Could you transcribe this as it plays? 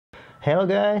Hello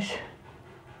guys,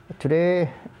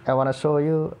 today I want to show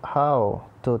you how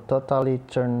to totally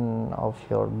turn off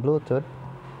your Bluetooth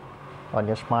on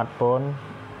your smartphone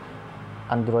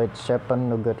Android 7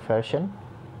 Nougat version.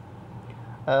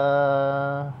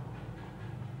 uh,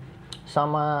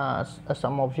 some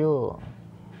of you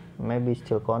may be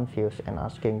still confused and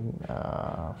asking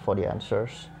for the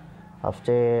answers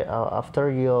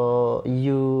after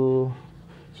you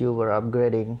were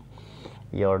upgrading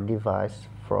your device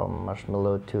from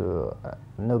Marshmallow to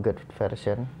Nougat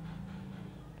version.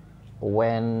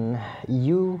 When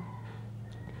you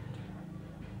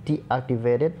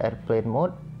deactivated airplane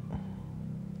mode,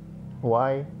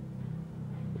 why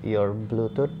your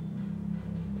Bluetooth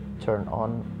turn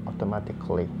on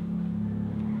automatically?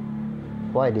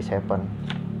 Why this happen?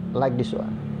 Like this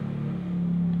one.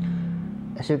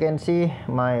 As you can see,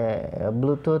 my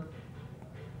Bluetooth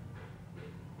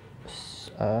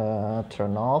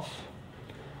turn off,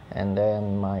 and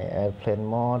then my airplane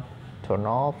mode turn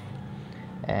off,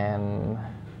 and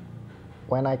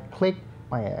when I click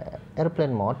my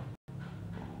airplane mode,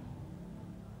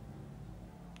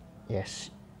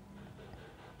 yes,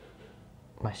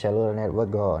 my cellular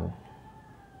network gone.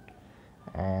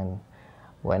 And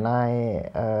when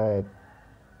I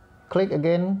click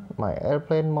again my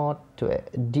airplane mode to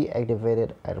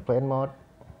deactivated airplane mode,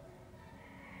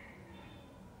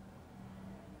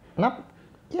 nope,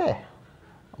 yeah,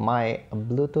 my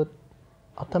Bluetooth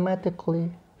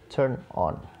automatically turn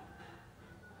on.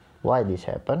 Why this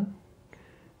happen?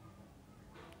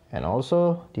 And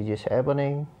also, this is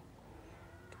happening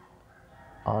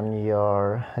on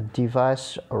your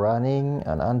device running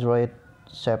an Android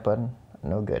 7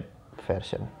 Nougat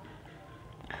version.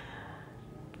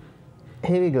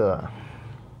 Here we go.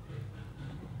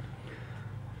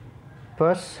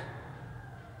 First,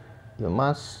 you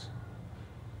must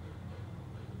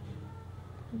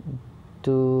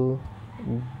go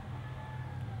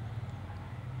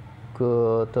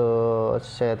to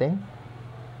setting.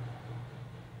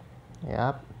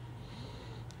 Yep.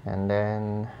 And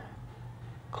then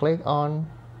click on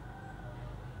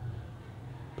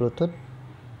Bluetooth.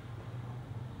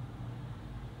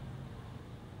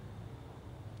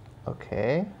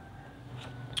 Okay.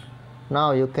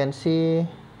 Now you can see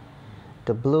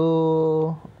the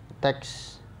blue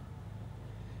text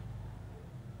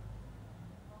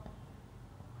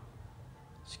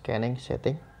scanning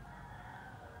setting.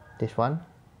 This one,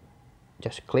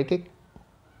 just click it.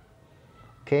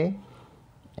 Okay,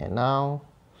 and now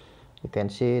you can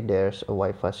see there's a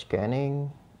Wi-Fi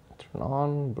scanning, turn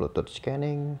on, Bluetooth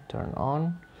scanning, turn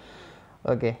on.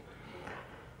 Okay,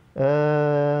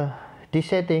 this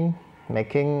setting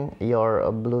making your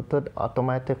Bluetooth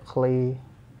automatically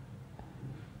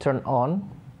turn on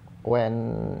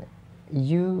when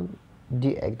you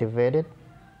deactivated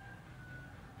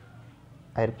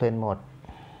airplane mode.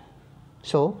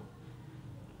 So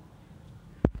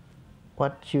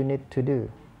what you need to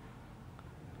do,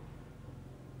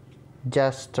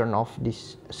 just turn off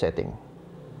this setting.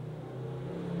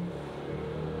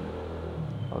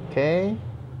 Okay,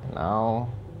 now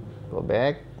go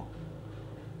back.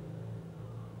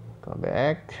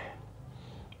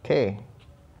 Okay,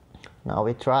 now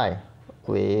we try.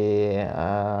 We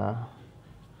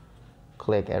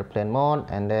click airplane mode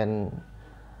and then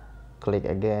click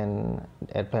again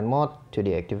airplane mode to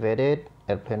deactivate it,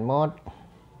 airplane mode,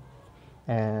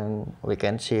 and we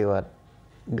can see what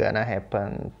gonna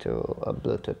happen to a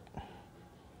Bluetooth.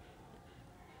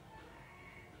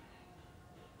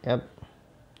 Yep,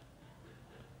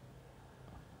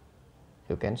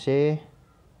 you can see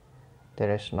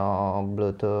there is no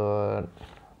Bluetooth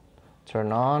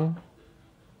turn on.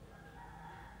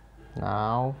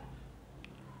 Now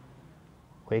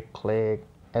we click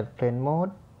airplane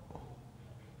mode.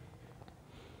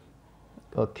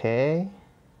 Okay,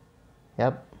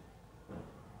 yep,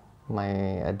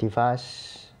 my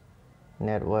device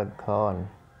network gone.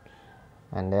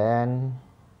 And then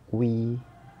we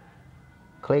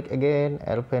click again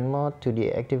airplane mode to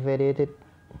deactivate it,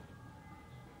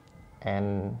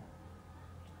 and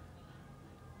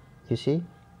you see,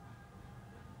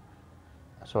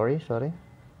 sorry,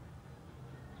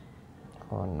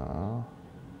 oh no,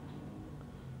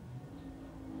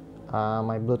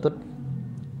 my Bluetooth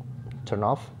turn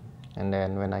off. And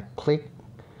then when I click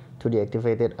to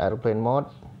deactivated airplane mode,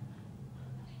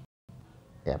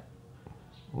 yep,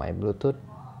 my Bluetooth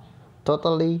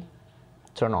totally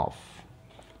turn off.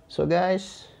 So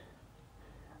guys,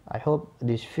 I hope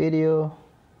this video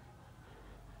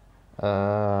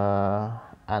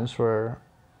answer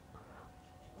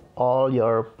all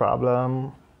your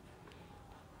problem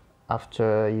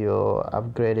after you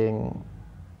upgrading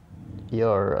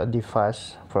your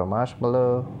device from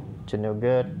Marshmallow to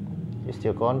Nougat, you're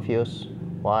still confused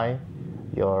why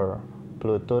your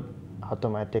Bluetooth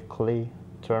automatically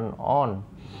turn on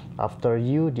after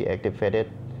you deactivated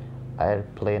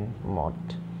airplane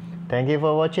mode. Thank you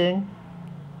for watching.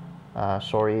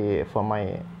 Sorry for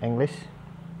my English.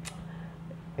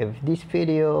 If this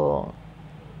video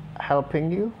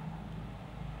helping you,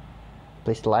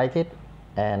 please like it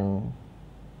and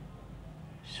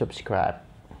subscribe.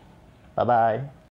 Bye bye.